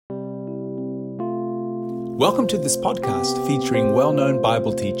Welcome to this podcast featuring well-known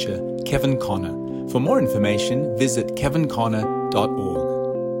Bible teacher Kevin Conner. For more information, visit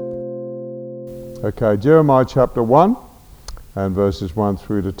kevinconner.org. Okay, Jeremiah chapter 1 and verses 1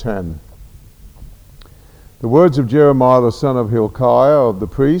 through to 10. The words of Jeremiah the son of Hilkiah of the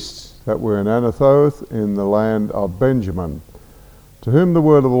priests that were in Anathoth in the land of Benjamin, to whom the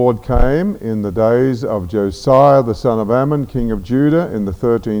word of the Lord came in the days of Josiah the son of Ammon, king of Judah, in the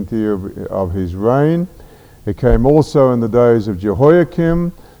 13th year of his reign. It came also in the days of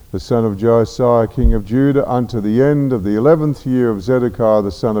Jehoiakim, the son of Josiah, king of Judah, unto the end of the 11th year of Zedekiah,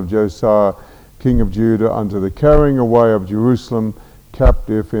 the son of Josiah, king of Judah, unto the carrying away of Jerusalem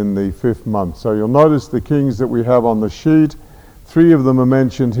captive in the 5th month. So you'll notice the kings that we have on the sheet. 3 of them are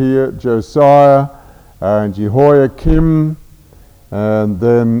mentioned here, Josiah and Jehoiakim, and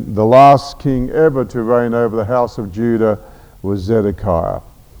then the last king ever to reign over the house of Judah was Zedekiah.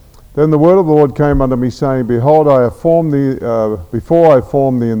 Then the word of the Lord came unto me, saying, Behold, I have formed thee, before I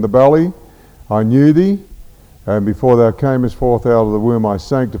formed thee in the belly, I knew thee, and before thou camest forth out of the womb, I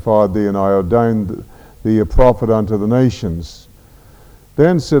sanctified thee, and I ordained thee a prophet unto the nations.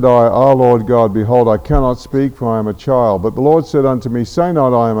 Then said I, Ah, Lord God, behold, I cannot speak, for I am a child. But the Lord said unto me, Say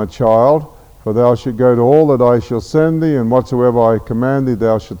not, I am a child, for thou shalt go to all that I shall send thee, and whatsoever I command thee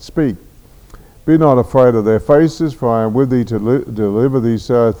thou shalt speak. Be not afraid of their faces, for I am with thee to deliver thee,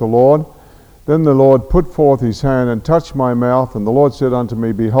 saith the Lord. Then the Lord put forth his hand and touched my mouth, and the Lord said unto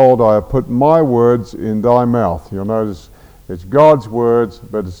me, Behold, I have put my words in thy mouth. You'll notice it's God's words,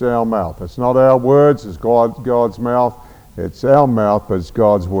 but it's our mouth. It's not our words, it's God's mouth. It's our mouth, but it's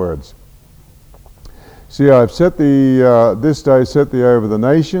God's words. See, I have set thee, this day set thee over the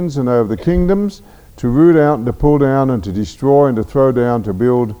nations and over the kingdoms, to root out and to pull down and to destroy and to throw down, to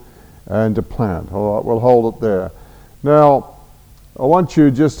build and to plant. All right, we'll hold it there. Now, I want you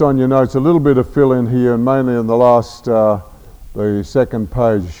just on your notes a little bit of fill in here, and mainly in the last, the second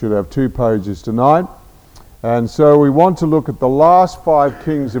page. You should have 2 pages tonight. And so we want to look at the last 5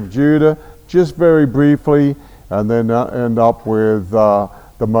 kings of Judah, just very briefly, and then end up with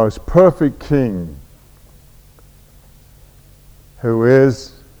the most perfect king, who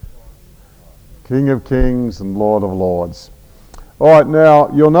is King of Kings and Lord of Lords. All right,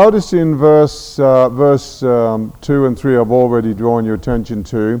 now you'll notice in verse 2 and 3 I've already drawn your attention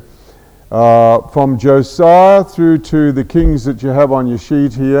to. From Josiah through to the kings that you have on your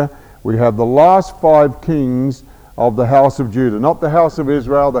sheet here, we have the last 5 kings of the house of Judah. Not the house of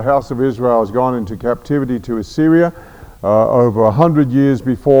Israel. The house of Israel has gone into captivity to Assyria over 100 years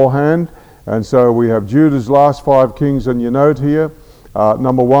beforehand. And so we have Judah's last 5 kings on your note here.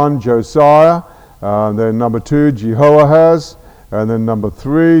 Number 1, Josiah. Then number 2, Jehoahaz. And then number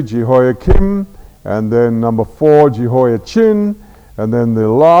 3, Jehoiakim. And then number 4, Jehoiachin. And then the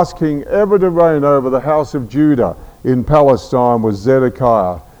last king ever to reign over the house of Judah in Palestine was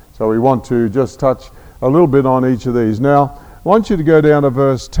Zedekiah. So we want to just touch a little bit on each of these. Now, I want you to go down to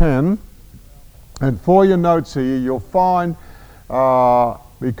verse 10. And for your notes here, you'll find,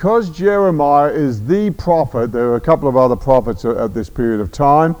 because Jeremiah is the prophet, there are a couple of other prophets at this period of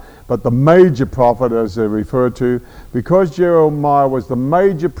time, but the major prophet, as they're referred to, because Jeremiah was the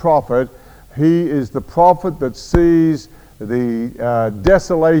major prophet, he is the prophet that sees the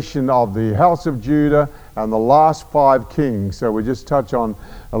desolation of the house of Judah and the last 5 kings. So we just touch on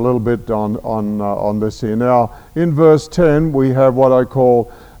a little bit on this here. Now, in verse 10, we have what I call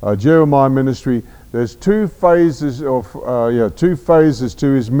Jeremiah ministry. There's 2 phases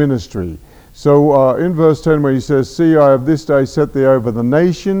to his ministry. So in verse 10 where he says, See, I have this day set thee over the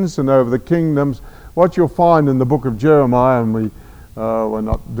nations and over the kingdoms. What you'll find in the book of Jeremiah, and we're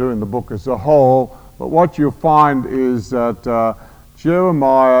not doing the book as a whole, but what you'll find is that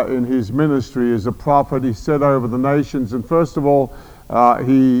Jeremiah in his ministry is a prophet. He's set over the nations. And first of all,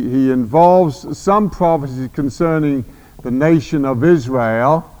 he involves some prophecy concerning the nation of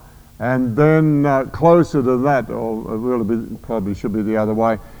Israel. And then closer to that, or really probably should be the other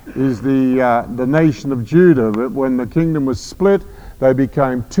way, is the nation of Judah. When the kingdom was split, they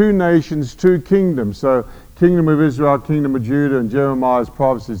became 2 nations, 2 kingdoms. So kingdom of Israel, kingdom of Judah, and Jeremiah's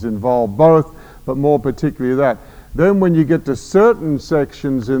prophecies involve both, but more particularly that. Then when you get to certain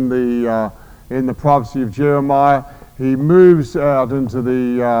sections in the prophecy of Jeremiah, he moves out into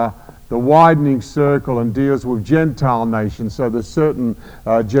the widening circle and deals with Gentile nations. So there's certain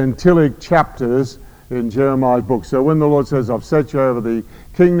gentilic chapters in Jeremiah's book. So when the Lord says, I've set you over the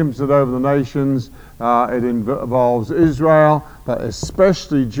kingdoms and over the nations, it involves Israel, but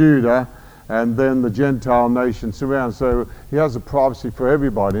especially Judah, and then the Gentile nations surround. So he has a prophecy for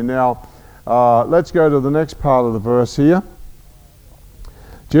everybody. Now, let's go to the next part of the verse here.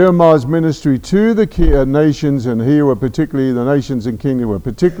 Jeremiah's ministry to the nations, and here were particularly the nations and kingdom, we're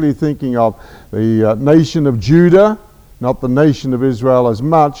particularly thinking of the nation of Judah, not the nation of Israel as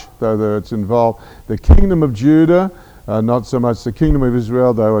much, though it's involved. The kingdom of Judah, not so much the kingdom of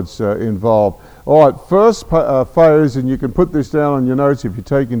Israel, though it's involved. All right, first phase, and you can put this down on your notes if you're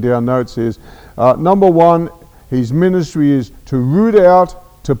taking down notes, is number one, his ministry is to root out,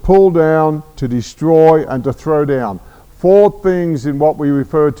 to pull down, to destroy, and to throw down. 4 things in what we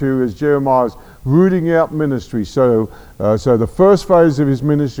refer to as Jeremiah's rooting out ministry. So the first phase of his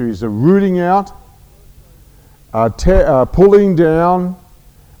ministry is a rooting out, pulling down,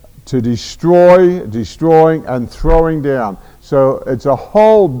 to destroying, and throwing down. So it's a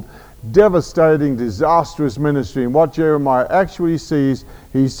whole devastating, disastrous ministry. And what Jeremiah actually sees,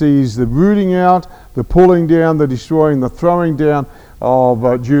 he sees the rooting out, the pulling down, the destroying, the throwing down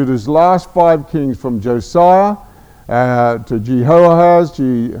of Judah's last 5 kings, from Josiah to Jehoahaz,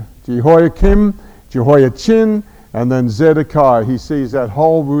 Jehoiakim, Jehoiachin, and then Zedekiah. He sees that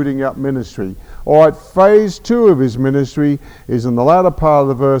whole rooting out ministry. All right, phase 2 of his ministry is in the latter part of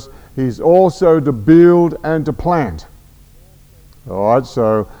the verse. He's also to build and to plant. All right,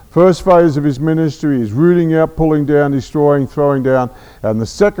 so first phase of his ministry is rooting out, pulling down, destroying, throwing down, and the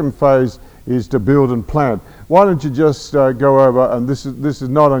second phase is to build and plant. Why don't you just go over, and this is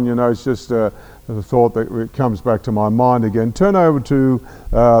not on your notes, just a thought that it comes back to my mind again. Turn over to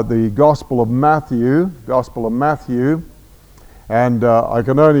the Gospel of Matthew, and I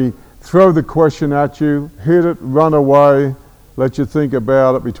can only throw the question at you, hit it, run away, let you think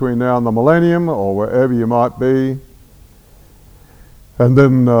about it between now and the millennium, or wherever you might be. And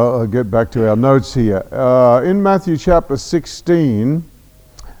then I'll get back to our notes here. In Matthew chapter 16,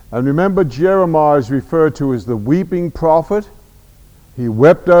 and remember Jeremiah is referred to as the weeping prophet. He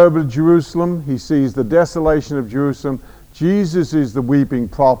wept over Jerusalem. He sees the desolation of Jerusalem. Jesus is the weeping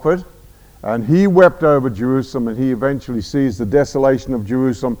prophet, and he wept over Jerusalem, and he eventually sees the desolation of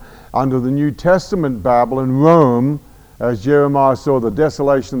Jerusalem under the New Testament Babel in Rome, as Jeremiah saw the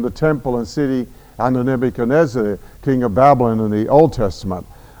desolation of the temple and city under Nebuchadnezzar, king of Babylon, in the Old Testament.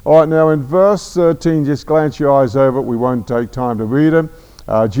 All right, now in verse 13, just glance your eyes over it. We won't take time to read it.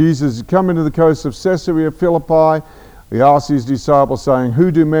 Jesus is coming to the coast of Caesarea Philippi. He asks his disciples, saying, "Who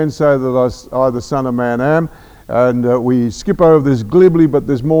do men say that I, the Son of Man, am?" And we skip over this glibly, but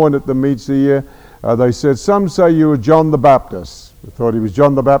there's more in it than meets the ear. They said, "Some say you are John the Baptist." We thought he was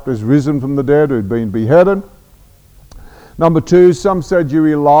John the Baptist, risen from the dead, who had been beheaded. Number 2, some said you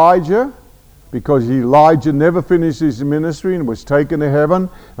Elijah, because Elijah never finished his ministry and was taken to heaven,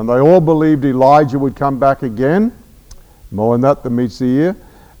 and they all believed Elijah would come back again. More in that than meets the ear.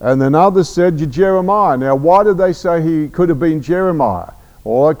 And then others said, "You're Jeremiah." Now, why did they say he could have been Jeremiah?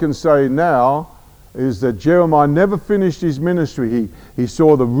 All I can say now is that Jeremiah never finished his ministry. He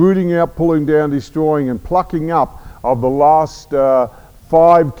saw the rooting out, pulling down, destroying, and plucking up of the last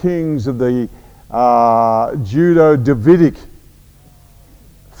 5 kings of the Judo-Davidic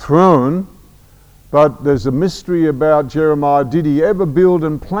throne. But there's a mystery about Jeremiah. Did he ever build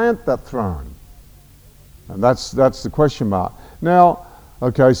and plant that throne? And that's the question mark. Now,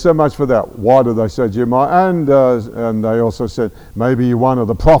 okay, so much for that. Why did they say Jeremiah? And they also said maybe you're one of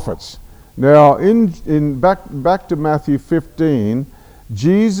the prophets. Now, in back to Matthew 15,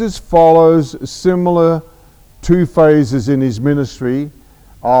 Jesus follows similar 2 phases in his ministry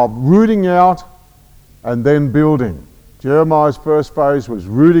of rooting out and then building. Jeremiah's first phase was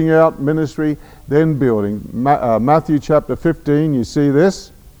rooting out ministry, then building. Matthew chapter 15, you see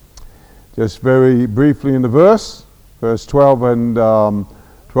this. Just very briefly in the verse 12 and 12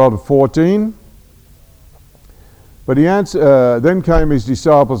 to 14. But he answered, then came his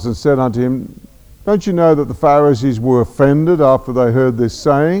disciples and said unto him, "Don't you know that the Pharisees were offended after they heard this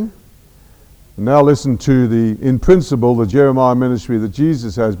saying?" And now listen to in principle, the Jeremiah ministry that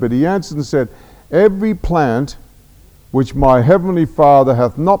Jesus has. But he answered and said, "Every plant which my heavenly Father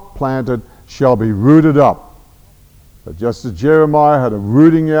hath not planted shall be rooted up." But just as Jeremiah had a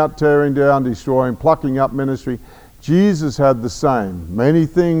rooting out, tearing down, destroying, plucking up ministry, Jesus had the same. Many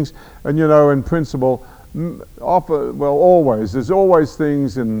things, and in principle, always, there's always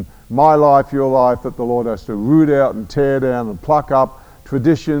things in my life, your life, that the Lord has to root out and tear down and pluck up,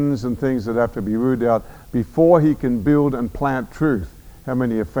 traditions and things that have to be rooted out before he can build and plant truth. How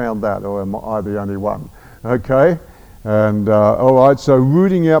many have found that, or am I the only one? Okay. And all right, so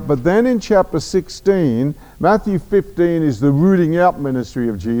rooting out. But then in chapter 16, Matthew 15 is the rooting out ministry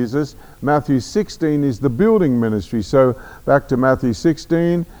of Jesus. Matthew 16 is the building ministry. So back to Matthew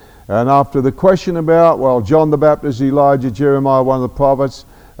 16. And after the question about, John the Baptist, Elijah, Jeremiah, one of the prophets,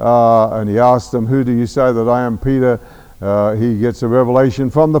 and he asked them, "Who do you say that I am?" Peter He gets a revelation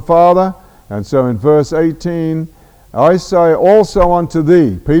from the Father. And so in verse 18, I say also unto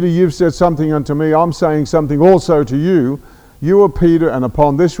thee, Peter, you've said something unto me, I'm saying something also to you. You are Peter, and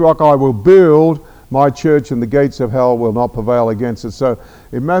upon this rock I will build my church, and the gates of hell will not prevail against it. So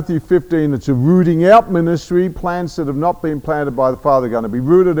in Matthew 15, it's a rooting out ministry. Plants that have not been planted by the Father are going to be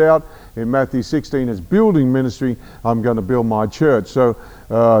rooted out. In Matthew 16, it's building ministry. I'm going to build my church. So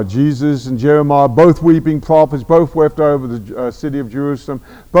Jesus and Jeremiah, both weeping prophets, both wept over the city of Jerusalem,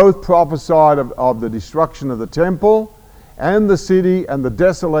 both prophesied of the destruction of the temple and the city and the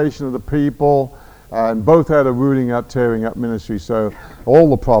desolation of the people, and both had a rooting out, tearing up ministry. So all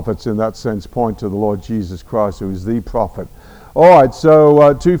the prophets in that sense point to the Lord Jesus Christ, who is the prophet. All right,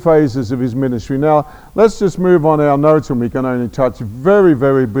 so two phases of his ministry. Now, let's just move on our notes, and we can only touch very,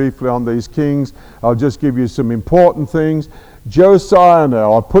 very briefly on these kings. I'll just give you some important things. Josiah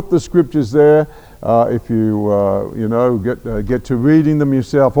now, I put the scriptures there. If you, get to reading them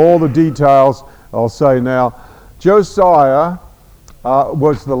yourself, all the details, I'll say now. Josiah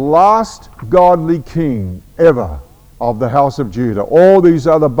was the last godly king ever of the house of Judah. All these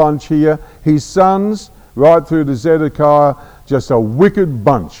other bunch here, his sons, right through to Zedekiah, just a wicked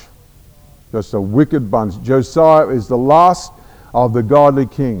bunch. Just a wicked bunch. Josiah is the last of the godly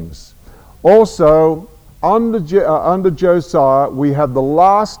kings. Also, under Josiah, we have the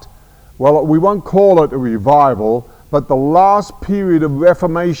last, well, we won't call it a revival, but the last period of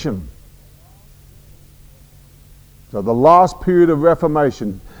Reformation. So the last period of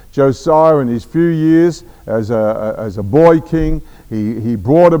Reformation, Josiah in his few years as a boy king, he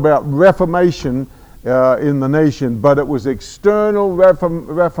brought about Reformation in the nation, but it was external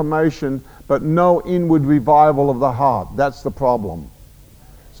reformation, but no inward revival of the heart. That's the problem.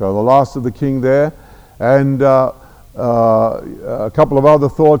 So the last of the king there. And a couple of other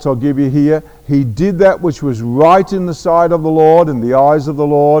thoughts I'll give you here. He did that which was right in the sight of the Lord, in the eyes of the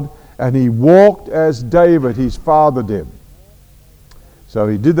Lord, and he walked as David, his father, did. So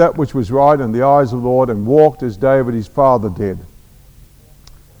he did that which was right in the eyes of the Lord and walked as David, his father, did.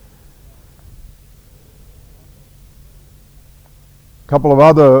 A couple of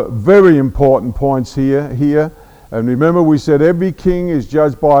other very important points here. And remember, we said every king is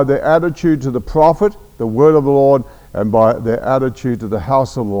judged by their attitude to the prophet, the word of the Lord, and by their attitude to the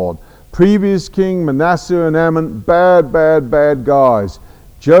house of the Lord. Previous king, Manasseh and Amon, bad guys.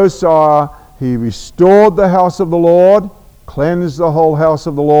 Josiah, he restored the house of the Lord, cleansed the whole house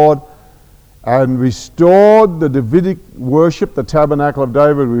of the Lord, and restored the Davidic worship, the tabernacle of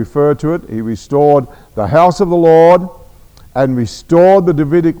David, we refer to it. He restored the house of the Lord and restored the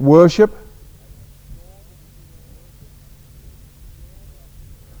Davidic worship.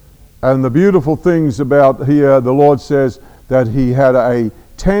 And the beautiful things about here, the Lord says that he had a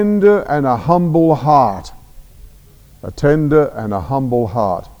tender and a humble heart. A tender and a humble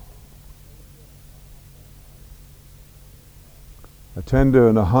heart. A tender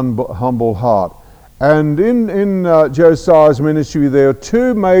and a humble heart. And in Josiah's ministry, there are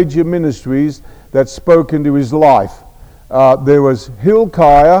two major ministries that spoke into his life. There was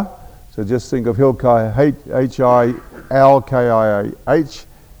Hilkiah, so just think of Hilkiah, Hilkiah,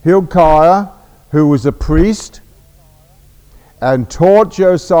 Hilkiah, who was a priest and taught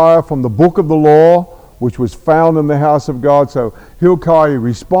Josiah from the book of the law, which was found in the house of God. So Hilkiah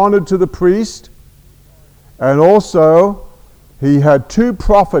responded to the priest, and also he had two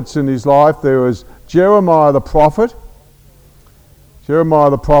prophets in his life. There was Jeremiah the prophet,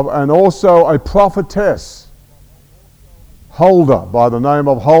 and also a prophetess, Huldah, by the name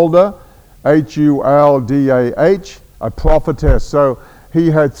of Huldah, Huldah, a prophetess. So he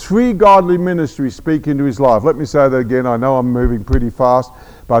had three godly ministries speak into his life. Let me say that again. I know I'm moving pretty fast.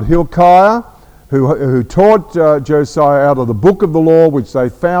 But Hilkiah, who taught Josiah out of the book of the law, which they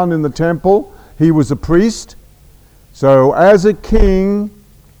found in the temple. He was a priest. So as a king,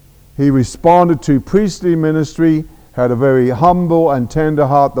 he responded to priestly ministry, had a very humble and tender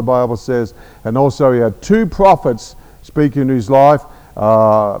heart, the Bible says. And also he had two prophets speak into his life.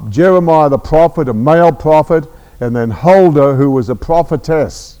 Jeremiah the prophet, a male prophet, and then Huldah, who was a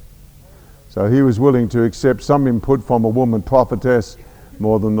prophetess. So he was willing to accept some input from a woman prophetess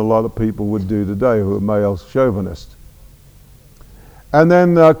more than a lot of people would do today who are male chauvinists. And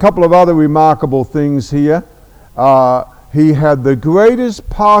then a couple of other remarkable things here. He had the greatest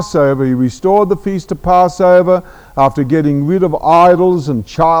Passover. He restored the feast of Passover after getting rid of idols and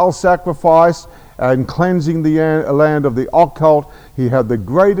child sacrifice and cleansing the land of the occult. He had the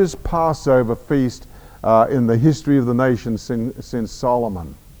greatest Passover feast in the history of the nation since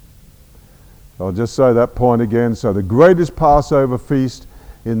Solomon. I'll just say that point again. So the greatest Passover feast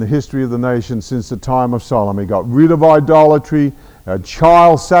in the history of the nation since the time of Solomon. He got rid of idolatry,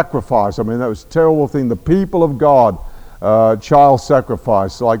 child sacrifice. I mean, that was a terrible thing. The people of God, child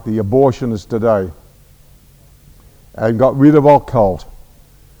sacrifice, like the abortionists today, and got rid of occult.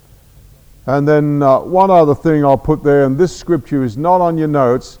 And then one other thing I'll put there, and this scripture is not on your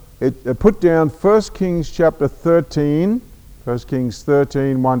notes. Put down 1 Kings chapter 13, 1 Kings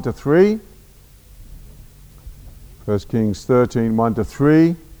 13, 1 to 3. 1 Kings 13, 1 to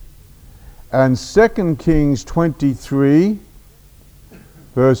 3. And 2 Kings 23,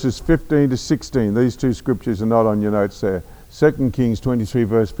 verses 15 to 16. These two scriptures are not on your notes there. 2 Kings 23,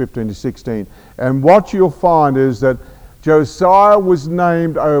 verse 15 to 16. And what you'll find is that Josiah was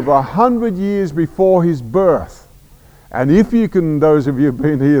named over 100 years before his birth. And if you can, those of you who've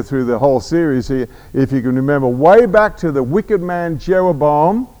been here through the whole series here, if you can remember way back to the wicked man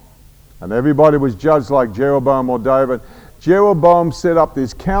Jeroboam, and everybody was judged like Jeroboam or David, Jeroboam set up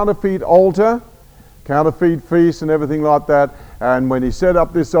this counterfeit altar, counterfeit feast and everything like that. And when he set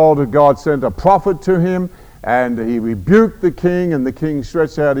up this altar, God sent a prophet to him, and he rebuked the king, and the king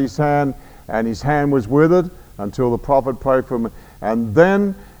stretched out his hand, and his hand was withered until the prophet prayed for him. And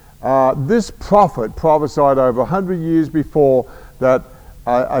then this prophet prophesied over 100 years before that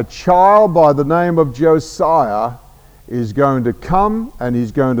a child by the name of Josiah is going to come, and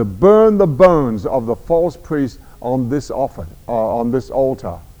he's going to burn the bones of the false priest on this altar.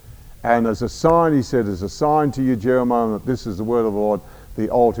 And as a sign, he said, as a sign to you, Jeremiah, that this is the word of the Lord, the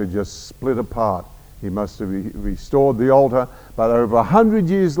altar just split apart. He must have restored the altar. But over 100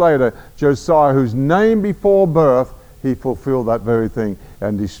 years later, Josiah, whose name before birth, he fulfilled that very thing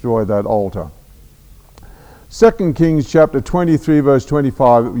and destroyed that altar. 2 Kings chapter 23, verse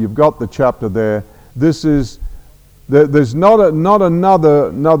 25, you've got the chapter there. This is, there's not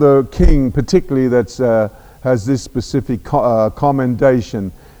another king particularly that has this specific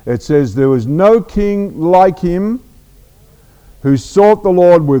commendation. It says, there was no king like him who sought the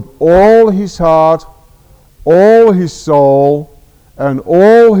Lord with all his heart, all his soul, and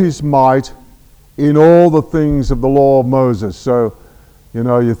all his might in all the things of the law of Moses. So,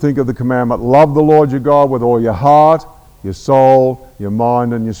 you think of the commandment, love the Lord your God with all your heart, your soul, your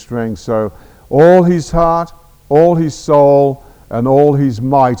mind, and your strength. So, all his heart, all his soul, and all his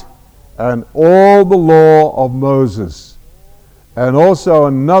might, and all the law of Moses. And also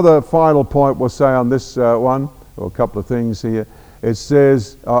another final point we'll say on this one, or a couple of things here. It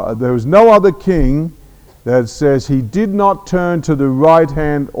says, there was no other king that says he did not turn to the right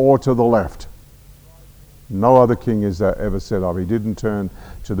hand or to the left. No other king is that ever said of. He didn't turn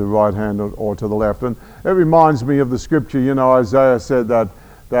to the right hand or to the left. And it reminds me of the scripture, Isaiah said that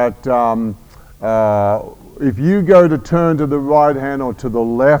if you go to turn to the right hand or to the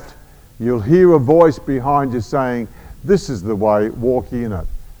left, you'll hear a voice behind you saying, this is the way, walk ye in it.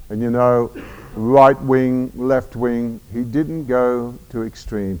 And right wing, left wing, he didn't go to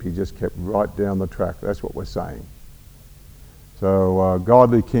extreme. He just kept right down the track. That's what we're saying. So,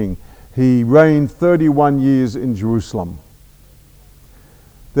 godly king. He reigned 31 years in Jerusalem.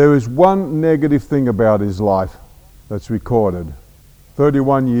 There is one negative thing about his life that's recorded.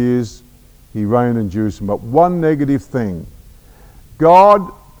 31 years he reigned in Jerusalem. But one negative thing.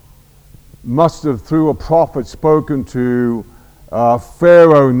 God must have, through a prophet, spoken to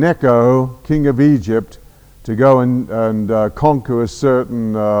Pharaoh Necho, king of Egypt, to go and conquer a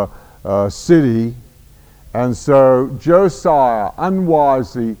certain city. And so Josiah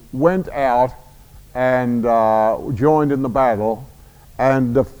unwisely went out and joined in the battle.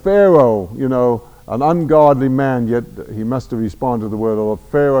 And the Pharaoh, an ungodly man, yet he must have responded to the word of the Lord.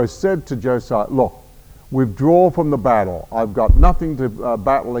 Pharaoh said to Josiah, look, withdraw from the battle. I've got nothing to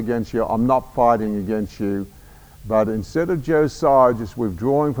battle against you. I'm not fighting against you. But instead of Josiah just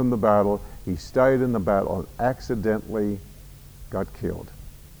withdrawing from the battle, he stayed in the battle and accidentally got killed.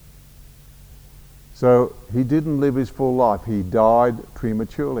 So he didn't live his full life. He died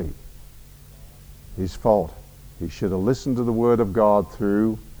prematurely. His fault. He should have listened to the word of God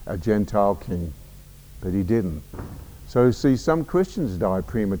through a Gentile king. But he didn't. So see, some Christians die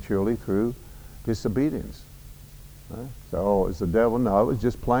prematurely through disobedience. So it's the devil? No, it was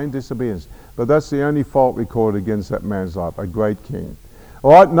just plain disobedience. But that's the only fault recorded against that man's life, a great king.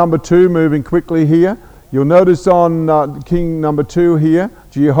 All right, number 2, moving quickly here. You'll notice on king number 2 here,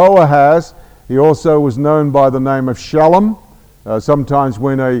 Jehoahaz, he also was known by the name of Shallum. Sometimes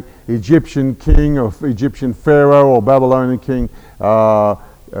when an Egyptian king or Egyptian pharaoh or Babylonian king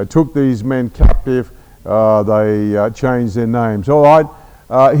took these men captive, they changed their names. All right,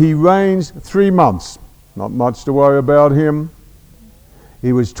 he reigns 3 months. Not much to worry about him.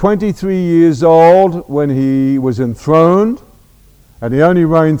 He was 23 years old when he was enthroned, And he only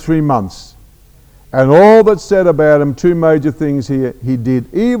reigned 3 months. And all that said about him, 2 major things here. He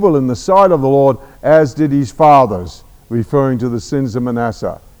did evil in the sight of the Lord, as did his fathers, referring to the sins of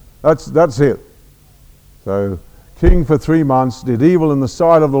Manasseh. That's it. So, king for 3 months, did evil in the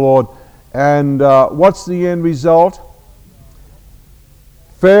sight of the Lord. And what's the end result?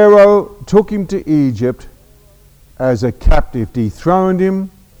 Pharaoh took him to Egypt as a captive, dethroned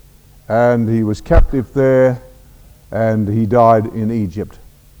him, and he was captive there, and he died in Egypt.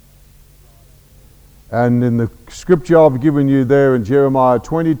 And in the scripture I've given you there in Jeremiah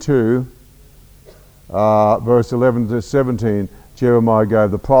 22, verse 11 to 17, Jeremiah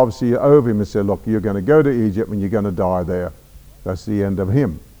gave the prophecy over him and said, look, you're going to go to Egypt and you're going to die there. That's the end of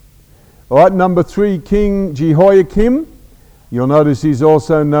him. All right, number 3, King Jehoiakim. You'll notice he's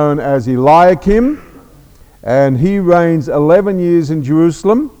also known as Eliakim. And he reigns 11 years in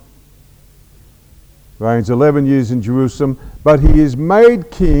Jerusalem. Reigns 11 years in Jerusalem. But he is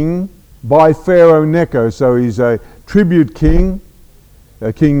made king by Pharaoh Necho. So he's a tribute king.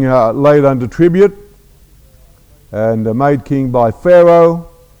 A king laid under tribute. And made king by Pharaoh,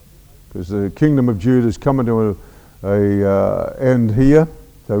 because the kingdom of Judah is coming to a end here.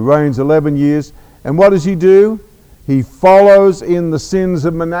 So reigns 11 years. And what does he do? He follows in the sins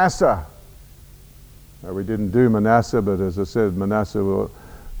of Manasseh. Now, we didn't do Manasseh, but as I said, Manasseh was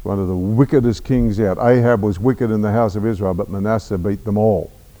one of the wickedest kings out. Ahab was wicked in the house of Israel, but Manasseh beat them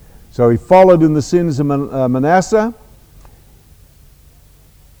all. So he followed in the sins of Manasseh.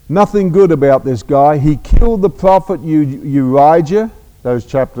 Nothing good about this guy. He killed the prophet Urijah. Those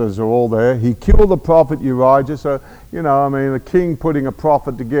chapters are all there. He killed the prophet Urijah. So, a king putting a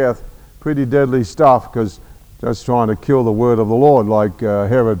prophet to death, pretty deadly stuff, because just trying to kill the word of the Lord, like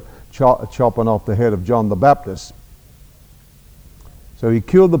Herod chopping off the head of John the Baptist. So he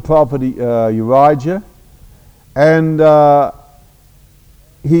killed the prophet Urijah, and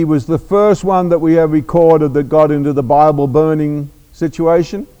he was the first one that we have recorded that got into the Bible burning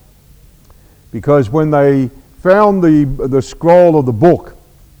situation. Because when they found the scroll of the book,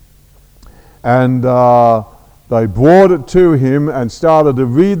 and they brought it to him and started to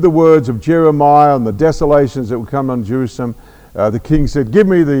read the words of Jeremiah and the desolations that would come on Jerusalem, the king said, give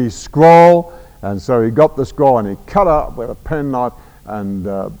me the scroll. And so he got the scroll and he cut it up with a penknife and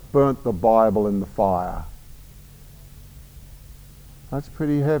burnt the Bible in the fire. That's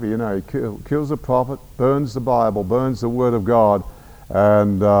pretty heavy, He kills the prophet, burns the Bible, burns the Word of God.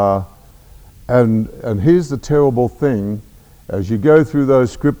 And here's the terrible thing. As you go through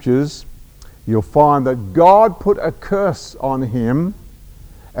those scriptures, you'll find that God put a curse on him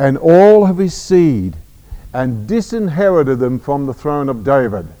and all of his seed and disinherited them from the throne of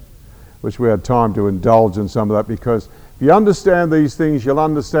David. Wish we had time to indulge in some of that, because if you understand these things, you'll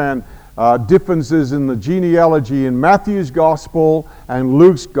understand differences in the genealogy in Matthew's gospel and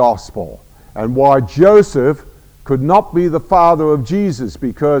Luke's gospel, and why Joseph could not be the father of Jesus,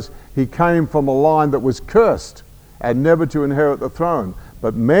 because he came from a line that was cursed and never to inherit the throne.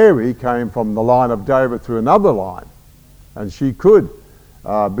 But Mary came from the line of David through another line, and she could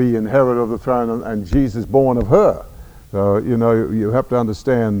be inheritor of the throne, and Jesus born of her. So, you have to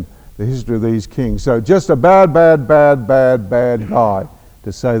understand the history of these kings. So just a bad guy,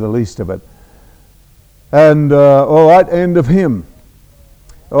 to say the least of it. And, all right, end of him.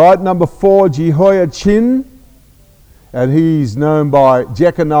 All right, number 4, Jehoiachin. And he's known by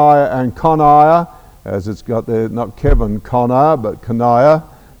Jeconiah and Coniah, as it's got there, not Kevin Connor, but Coniah.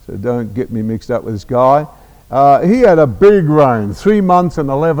 So don't get me mixed up with this guy. He had a big reign, 3 months and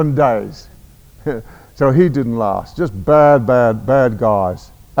 11 days. So he didn't last. Just bad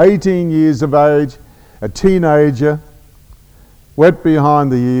guys. 18 years of age, a teenager, wet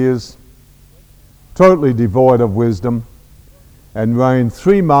behind the ears, totally devoid of wisdom, and reigned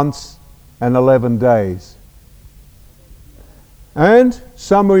 3 months and 11 days. And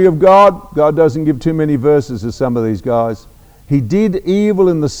summary of God doesn't give too many verses to some of these guys. He did evil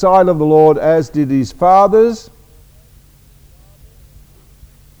in the sight of the Lord, as did his fathers.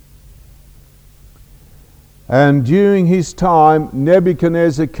 And during his time,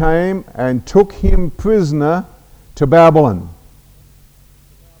 Nebuchadnezzar came and took him prisoner to Babylon.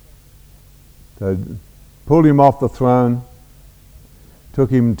 They pulled him off the throne, took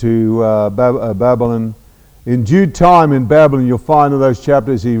him to Babylon. In due time in Babylon, you'll find in those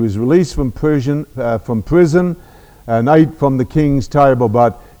chapters, he was released from prison and ate from the king's table,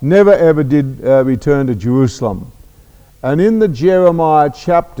 but never ever did return to Jerusalem. And in the Jeremiah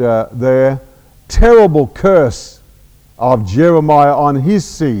chapter there, terrible curse of Jeremiah on his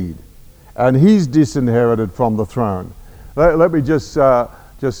seed, and he's disinherited from the throne. Let me just sort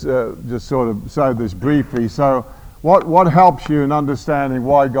of say this briefly. So what helps you in understanding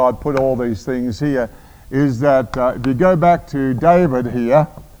why God put all these things here is that if you go back to David here,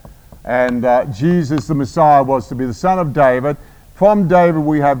 and Jesus the Messiah was to be the son of David. From David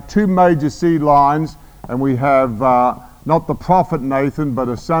we have two major seed lines, and we have not the prophet Nathan, but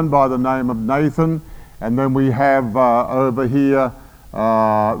a son by the name of Nathan. And then we have over here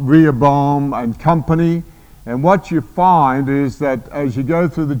Rehoboam and company. And what you find is that as you go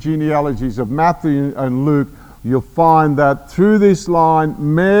through the genealogies of Matthew and Luke, you'll find that through this line,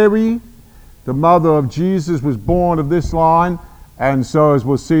 Mary, the mother of Jesus, was born of this line. And so, as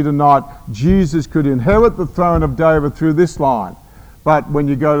we'll see tonight, Jesus could inherit the throne of David through this line. But when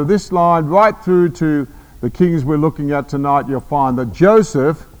you go to this line, right through to the kings we're looking at tonight, you'll find that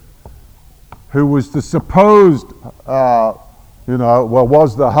Joseph, who was the supposed,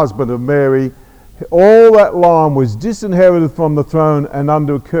 was the husband of Mary, all that line was disinherited from the throne and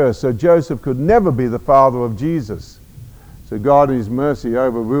under a curse. So Joseph could never be the father of Jesus. So God in his mercy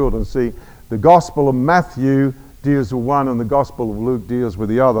overruled. And see, the Gospel of Matthew deals with one and the Gospel of Luke deals with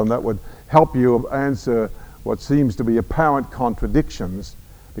the other, and that would help you answer what seems to be apparent contradictions,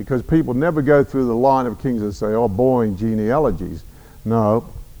 because people never go through the line of kings and say, oh, boring genealogies. No,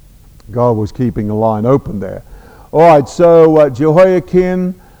 God was keeping a line open there. All right, so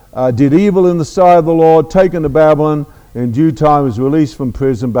Jehoiakim did evil in the sight of the Lord, taken to Babylon, in due time was released from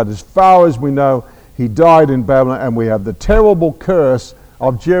prison, but as far as we know, he died in Babylon, and we have the terrible curse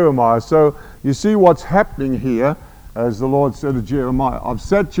of Jeremiah. So you see what's happening here, as the Lord said to Jeremiah, I've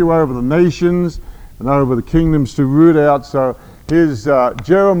set you over the nations and over the kingdoms to root out. So here's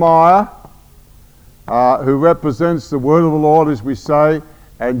Jeremiah, who represents the word of the Lord, as we say,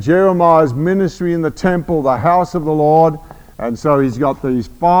 and Jeremiah's ministry in the temple, the house of the Lord. And so he's got these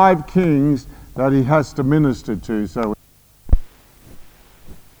 5 kings that he has to minister to. So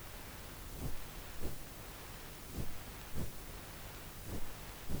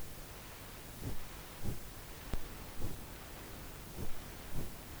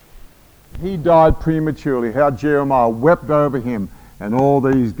he died prematurely. How Jeremiah wept over him. And all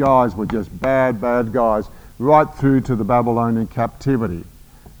these guys were just bad guys, right through to the Babylonian captivity.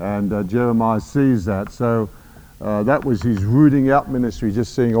 And Jeremiah sees that. So that was his rooting out ministry,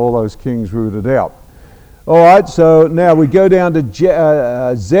 just seeing all those kings rooted out. All right, so now we go down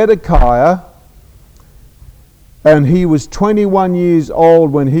to Zedekiah. And he was 21 years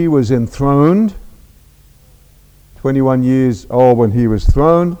old when he was enthroned. 21 years old when he was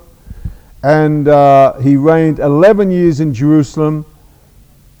throned. And he reigned 11 years in Jerusalem.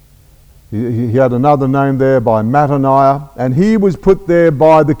 He had another name there by Mattaniah. And he was put there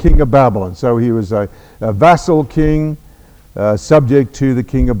by the king of Babylon. So he was a vassal king, subject to the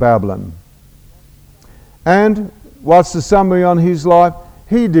king of Babylon. And what's the summary on his life?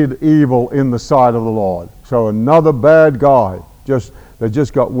 He did evil in the sight of the Lord. So another bad guy. They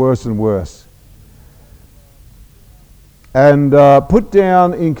just got worse and worse. And put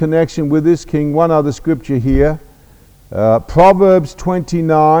down in connection with this king one other scripture here, Proverbs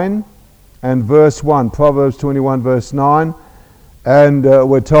 29 and verse 1. Proverbs 21 verse 9. And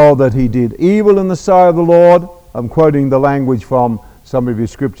we're told that he did evil in the sight of the Lord. I'm quoting the language from some of your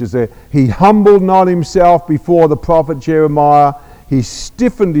scriptures there. He humbled not himself before the prophet Jeremiah. He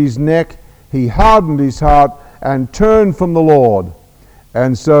stiffened his neck. He hardened his heart and turned from the Lord.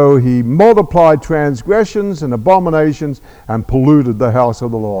 And so he multiplied transgressions and abominations and polluted the house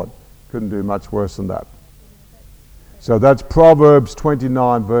of the Lord. Couldn't do much worse than that. So that's Proverbs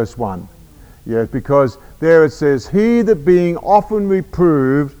 29 verse 1. Yes, because there it says, he that being often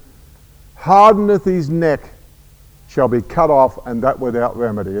reproved hardeneth his neck shall be cut off, and that without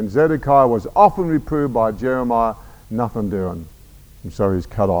remedy. And Zedekiah was often reproved by Jeremiah, nothing doing. And so he's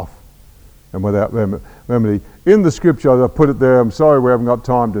cut off and without remedy. In the scripture, I put it there, I'm sorry we haven't got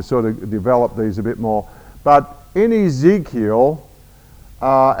time to sort of develop these a bit more, but in Ezekiel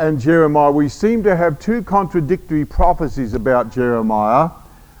and Jeremiah, we seem to have 2 contradictory prophecies about Jeremiah.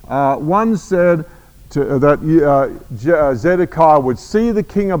 One said that Zedekiah would see the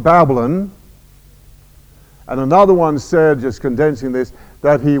king of Babylon, and another one said, just condensing this,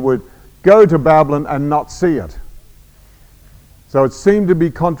 that he would go to Babylon and not see it. So it seemed to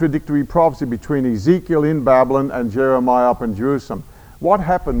be contradictory prophecy between Ezekiel in Babylon and Jeremiah up in Jerusalem. What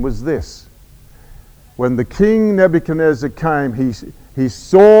happened was this. When the king Nebuchadnezzar came, he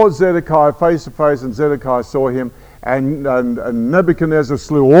saw Zedekiah face to face, and Zedekiah saw him, and Nebuchadnezzar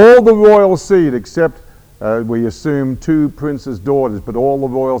slew all the royal seed except, we assume, 2 princes' daughters, but all the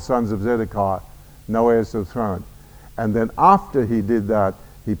royal sons of Zedekiah, no heirs to the throne. And then after he did that,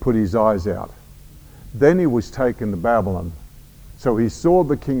 he put his eyes out. Then he was taken to Babylon. So he saw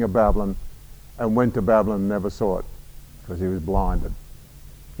the king of Babylon and went to Babylon and never saw it. because he was blinded.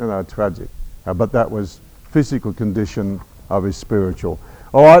 Tragic. But that was physical condition of his spiritual.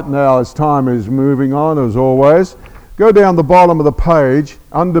 All right, now as time is moving on, as always, go down the bottom of the page,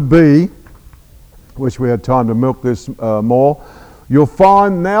 under B, wish we had time to milk this more. You'll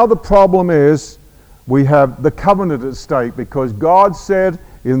find now the problem is we have the covenant at stake, because God said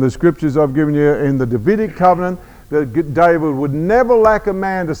in the scriptures I've given you in the Davidic covenant that David would never lack a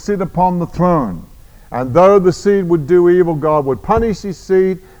man to sit upon the throne. And though the seed would do evil, God would punish his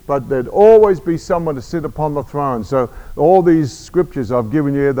seed, but there'd always be someone to sit upon the throne. So all these scriptures I've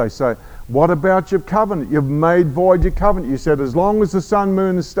given you, they say, what about your covenant? You've made void your covenant. You said as long as the sun,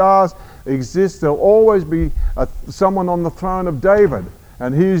 moon, and stars exist, there'll always be someone on the throne of David.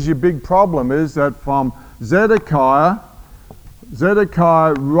 And here's your big problem, is that from Zedekiah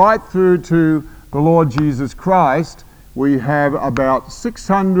right through to the Lord Jesus Christ, we have about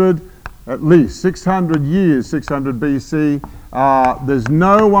 600, at least 600 years, 600 BC. There's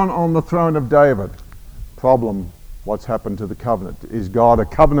no one on the throne of David. Problem, what's happened to the covenant? Is God a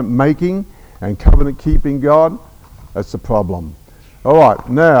covenant-making and covenant-keeping God? That's the problem. All right,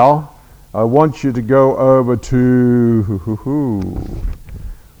 now I want you to go over to...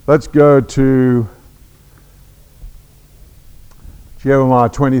 Let's go to Jeremiah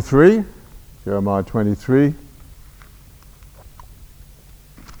 23. Jeremiah 23.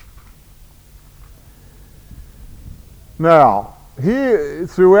 Now, here,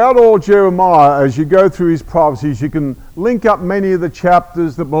 throughout all Jeremiah, as you go through his prophecies, you can link up many of the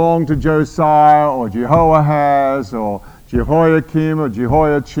chapters that belong to Josiah or Jehoahaz or Jehoiakim or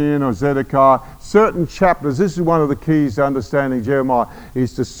Jehoiachin or Zedekiah. Certain chapters, this is one of the keys to understanding Jeremiah,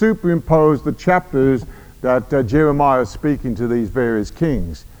 is to superimpose the chapters that Jeremiah is speaking to these various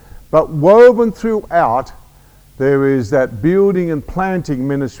kings. But woven throughout, there is that building and planting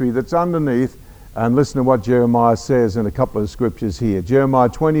ministry that's underneath. And listen to what Jeremiah says in a couple of scriptures here. Jeremiah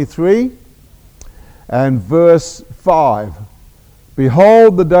 23 and verse 5.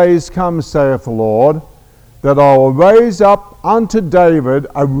 Behold, the days come, saith the Lord, that I will raise up unto David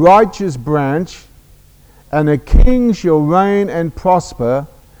a righteous branch, and a king shall reign and prosper,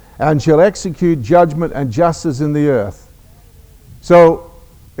 and shall execute judgment and justice in the earth. So,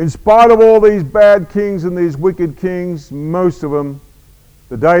 in spite of all these bad kings and these wicked kings, most of them,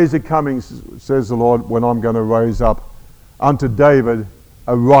 the days are coming, says the Lord, when I'm going to raise up unto David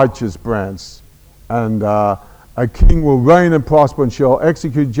a righteous branch. And a king will reign and prosper and shall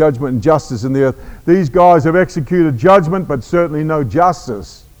execute judgment and justice in the earth. These guys have executed judgment, but certainly no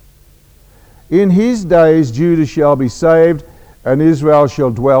justice. In his days Judah shall be saved, and Israel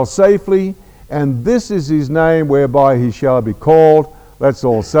shall dwell safely. And this is his name whereby he shall be called. Let's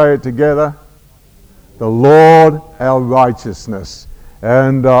all say it together. The Lord our righteousness.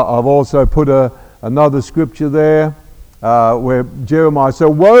 And I've also put another scripture there where Jeremiah, so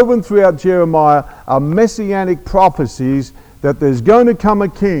woven throughout Jeremiah are messianic prophecies that there's going to come a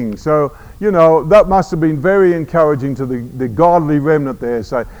king. So, that must have been very encouraging to the godly remnant there.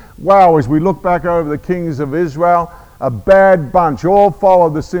 Say, wow, as we look back over the kings of Israel, a bad bunch, all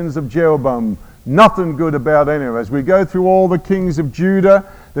followed the sins of Jeroboam. Nothing good about any of them. As we go through all the kings of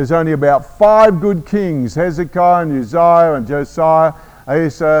Judah, there's only about 5 good kings, Hezekiah and Uzziah and Josiah,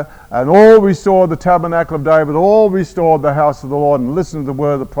 Asa, and all restored the tabernacle of David, all restored the house of the Lord, and listened to the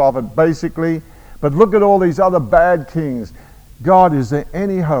word of the prophet, basically. But look at all these other bad kings. God, is there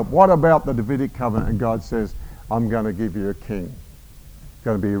any hope? What about the Davidic covenant? And God says, I'm going to give you a king. It's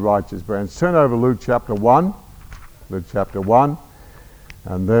going to be a righteous branch. Turn over Luke chapter 1. Luke chapter 1.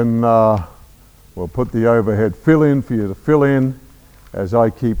 And then we'll put the overhead fill in for you to fill in as I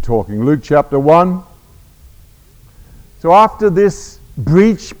keep talking. Luke chapter 1. So after this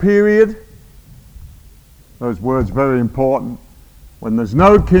breach period, those words very important, when there's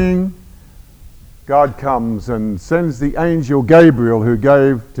no king, God comes and sends the angel Gabriel, who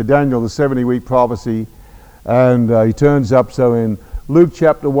gave to Daniel the 70-week prophecy, and he turns up. So in Luke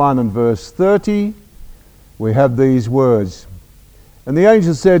chapter 1 and verse 30, we have these words. And the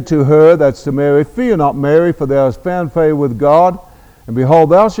angel said to her, that's to Mary, fear not, Mary, for thou hast found favor with God. And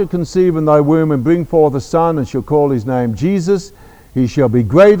behold, thou shalt conceive in thy womb and bring forth a son, and shall call his name Jesus. He shall be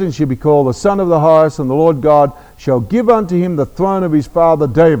great, and shall be called the Son of the Highest, and the Lord God shall give unto him the throne of his father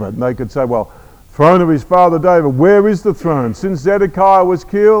David. And they could say, well, throne of his father David, where is the throne? Since Zedekiah was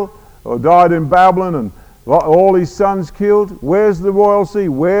killed, or died in Babylon, and all his sons killed, where's the royal seat?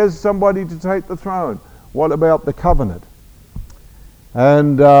 Where's somebody to take the throne? What about the covenant?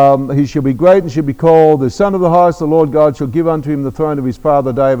 And he shall be great, and shall be called the Son of the Highest. The Lord God shall give unto him the throne of his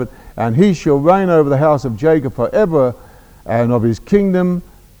father David, and he shall reign over the house of Jacob forever, and of his kingdom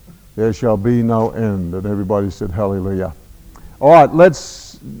there shall be no end. And everybody said hallelujah. All right,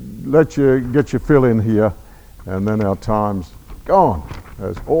 let's let you get your fill in here, and then our time's gone,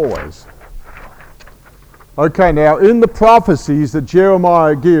 as always. Okay, now in the prophecies that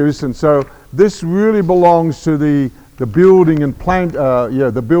Jeremiah gives, and so this really belongs to the building and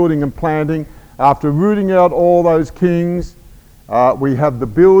the building and planting. After rooting out all those kings, we have the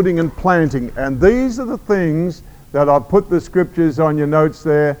building and planting, and these are the things that I've put the scriptures on your notes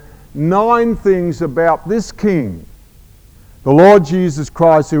there. 9 things about this king, the Lord Jesus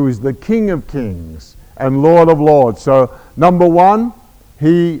Christ, who is the King of Kings and Lord of Lords. So, number 1,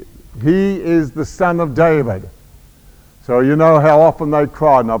 he is the Son of David. So you know how often they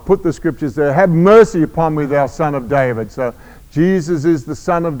cried, and I'll put the scriptures there, have mercy upon me, thou Son of David. So Jesus is the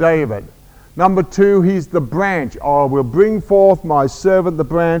Son of David. Number 2, he's the branch. I will bring forth my servant the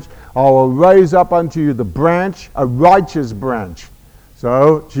branch. I will raise up unto you the branch, a righteous branch.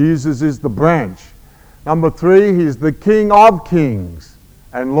 So Jesus is the branch. Number 3, he's the King of Kings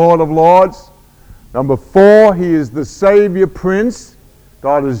and Lord of Lords. Number 4, he is the Savior Prince.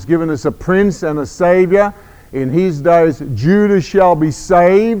 God has given us a prince and a Savior. In his days, Judah shall be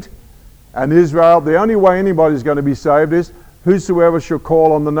saved, and Israel, the only way anybody's going to be saved is whosoever shall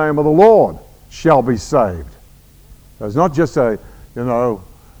call on the name of the Lord shall be saved. So it's not just they're going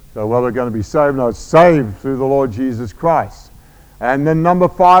to be saved. No, it's saved through the Lord Jesus Christ. And then number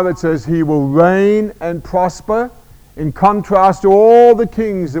 5, it says he will reign and prosper, in contrast to all the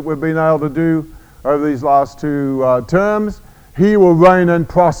kings that we've been able to do over these last 2 terms. He will reign and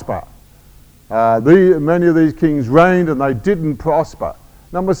prosper. Many of these kings reigned and they didn't prosper.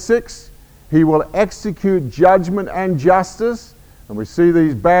 Number 6, he will execute judgment and justice. And we see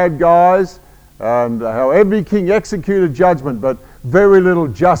these bad guys and how every king executed judgment, but very little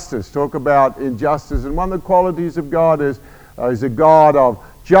justice. Talk about injustice. And one of the qualities of God is he's a God of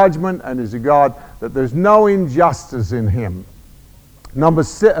judgment, and he's a God that there's no injustice in him. Number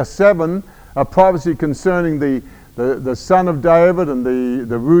 7, a prophecy concerning the son of David and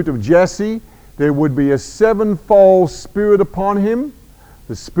the root of Jesse. There would be a 7-fold spirit upon him,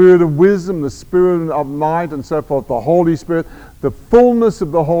 the spirit of wisdom, the spirit of might, and so forth, the Holy Spirit, the fullness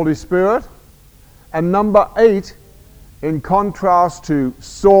of the Holy Spirit. And number 8, in contrast to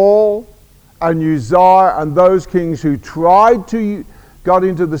Saul and Uzziah and those kings who got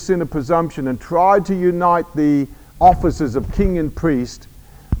into the sin of presumption and tried to unite the offices of king and priest,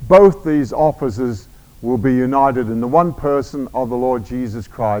 both these offices will be united in the one person of the Lord Jesus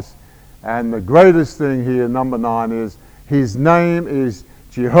Christ. And the greatest thing here, number 9, is his name is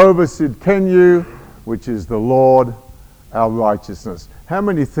Jehovah Sidkenu, which is the Lord our righteousness. How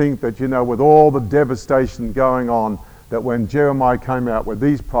many think that, with all the devastation going on, that when Jeremiah came out with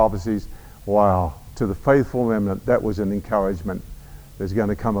these prophecies, wow, to the faithful remnant, that was an encouragement. There's going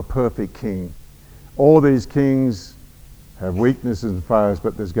to come a perfect king. All these kings have weaknesses and failures,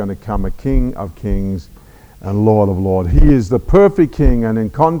 but there's going to come a King of Kings and Lord of Lords. He is the perfect king, and in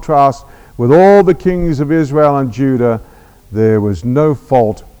contrast with all the kings of Israel and Judah, there was no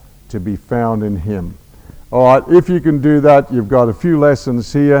fault to be found in him. All right, if you can do that, you've got a few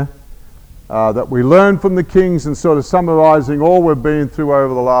lessons here that we learn from the kings, and sort of summarizing all we've been through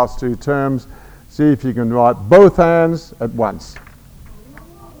over the last 2 terms. See if you can write both hands at once.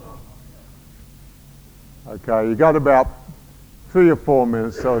 Okay, you got about 3 or 4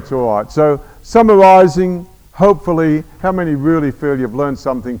 minutes, so it's all right. So, summarizing, hopefully, how many really feel you've learned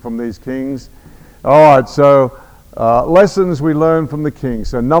something from these kings? All right, so lessons we learn from the kings.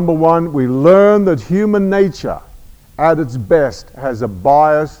 So, number 1, we learn that human nature, at its best, has a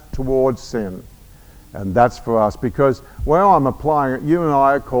bias towards sin. And that's for us because, well, I'm applying it. You and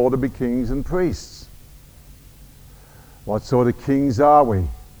I are called to be kings and priests. What sort of kings are we?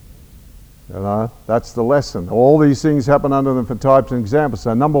 That's the lesson. All these things happen under them for types and examples.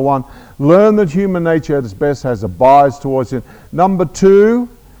 So number 1, learn that human nature at its best has a bias towards sin. Number 2,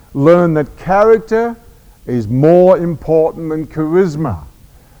 learn that character is more important than charisma.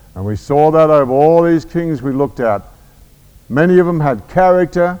 And we saw that over all these kings we looked at. Many of them had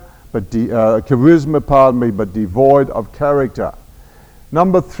character, but charisma, but devoid of character.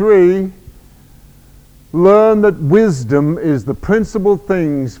 Number 3, learn that wisdom is the principal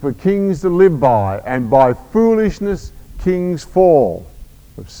things for kings to live by, and by foolishness kings fall.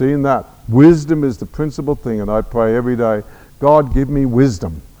 We've seen that. Wisdom is the principal thing, and I pray every day, God, give me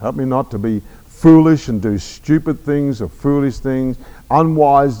wisdom. Help me not to be foolish and do stupid things or foolish things,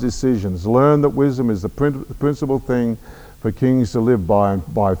 unwise decisions. Learn that wisdom is the principal thing for kings to live by,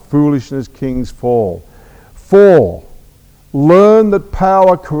 and by foolishness kings fall. 4, learn that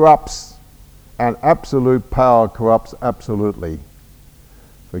power corrupts, and absolute power corrupts absolutely.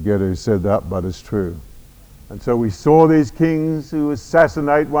 Forget who said that, but it's true. And so we saw these kings who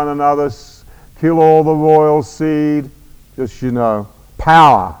assassinate one another, kill all the royal seed, just,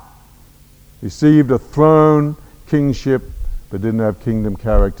 power. Received a throne, kingship, but didn't have kingdom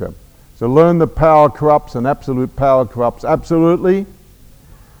character. So learn that power corrupts, and absolute power corrupts absolutely.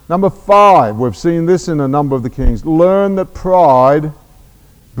 Number 5, we've seen this in a number of the kings. Learn that pride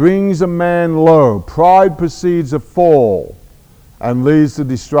brings a man low. Pride precedes a fall and leads to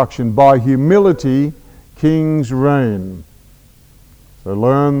destruction. By humility, kings reign. So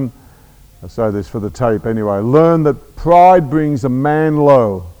learn, I'll say this for the tape anyway, learn that pride brings a man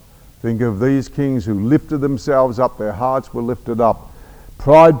low. Think of these kings who lifted themselves up, their hearts were lifted up.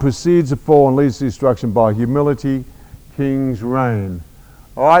 Pride precedes a fall and leads to destruction. By humility, kings reign.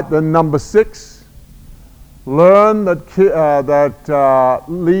 All right, then number 6, learn that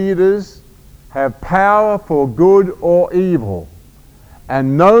leaders have power for good or evil,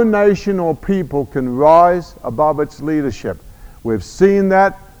 and no nation or people can rise above its leadership. We've seen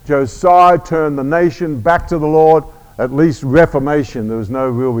that. Josiah turned the nation back to the Lord, at least reformation. There was no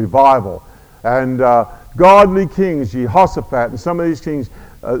real revival. And godly kings, Jehoshaphat, and some of these kings,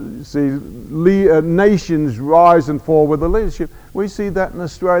 nations rise and fall with the leadership. We see that in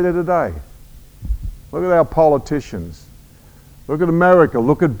Australia today. Look at our politicians. Look at America.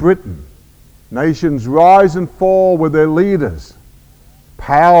 Look at Britain. Nations rise and fall with their leaders.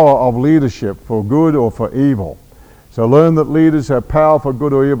 Power of leadership for good or for evil. So learn that leaders have power for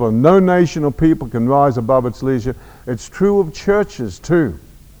good or evil, and no nation or people can rise above its leadership. It's true of churches too.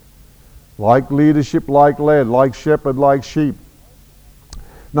 Like leadership, like led, like shepherd, like sheep.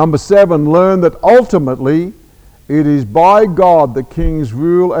 Number 7, learn that ultimately it is by God that kings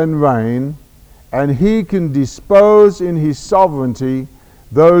rule and reign, and he can dispose in his sovereignty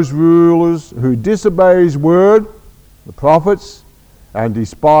those rulers who disobey his word, the prophets, and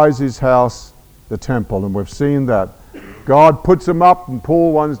despise his house, the temple. And we've seen that. God puts them up and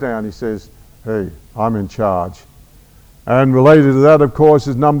pulls ones down. He says, hey, I'm in charge. And related to that, of course,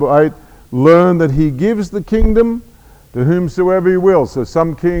 is number 8, learn that he gives the kingdom to whomsoever he will. So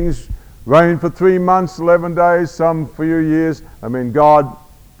some kings reign for 3 months, 11 days, some for a few years.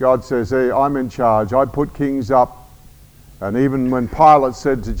 God says, hey, I'm in charge. I put kings up. And even when Pilate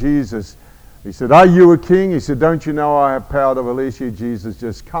said to Jesus, he said, are you a king? He said, don't you know I have power to release you? Jesus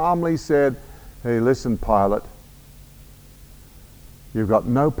just calmly said, hey, listen, Pilate, you've got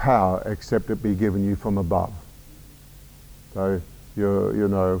no power except it be given you from above. So,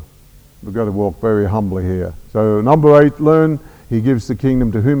 we've got to walk very humbly here. So number 8, learn he gives the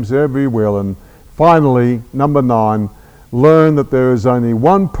kingdom to whomsoever he will. And finally, number 9, learn that there is only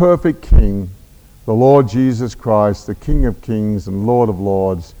one perfect king, the Lord Jesus Christ, the King of kings and Lord of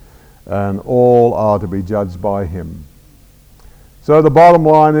lords, and all are to be judged by him. So the bottom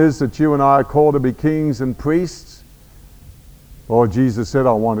line is that you and I are called to be kings and priests. Lord Jesus said,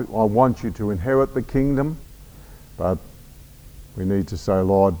 I want you to inherit the kingdom, but we need to say,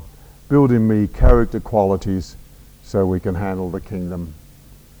 Lord, build in me character qualities so we can handle the kingdom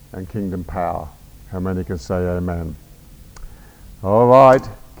and kingdom power. How many can say amen? All right,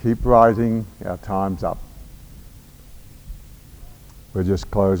 keep writing. Our time's up. We'll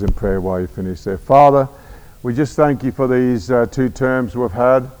just close in prayer while you finish there. Father, we just thank you for these 2 terms we've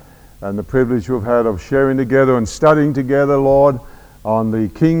had and the privilege we've had of sharing together and studying together, Lord, on the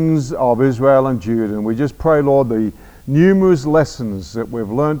kings of Israel and Judah. And we just pray, Lord, the numerous lessons that we've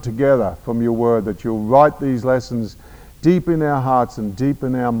learned together from your word, that you'll write these lessons deep in our hearts and deep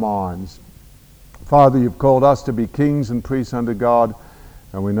in our minds. Father, you've called us to be kings and priests under God,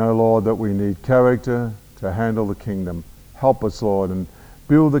 and we know, Lord, that we need character to handle the kingdom. Help us, Lord, and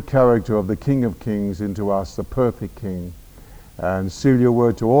build the character of the King of Kings into us, the perfect King, and seal your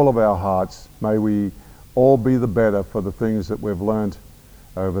word to all of our hearts. May we all be the better for the things that we've learnt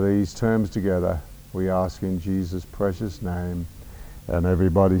over these terms together. We ask in Jesus' precious name. And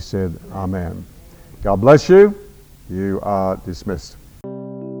everybody said, amen. God bless you. You are dismissed.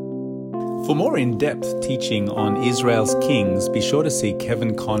 For more in-depth teaching on Israel's kings, be sure to see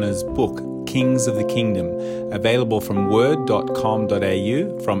Kevin Conner's book, Kings of the Kingdom, available from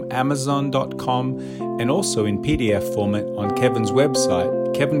word.com.au, from amazon.com, and also in PDF format on Kevin's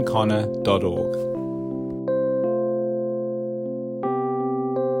website, kevinconner.org.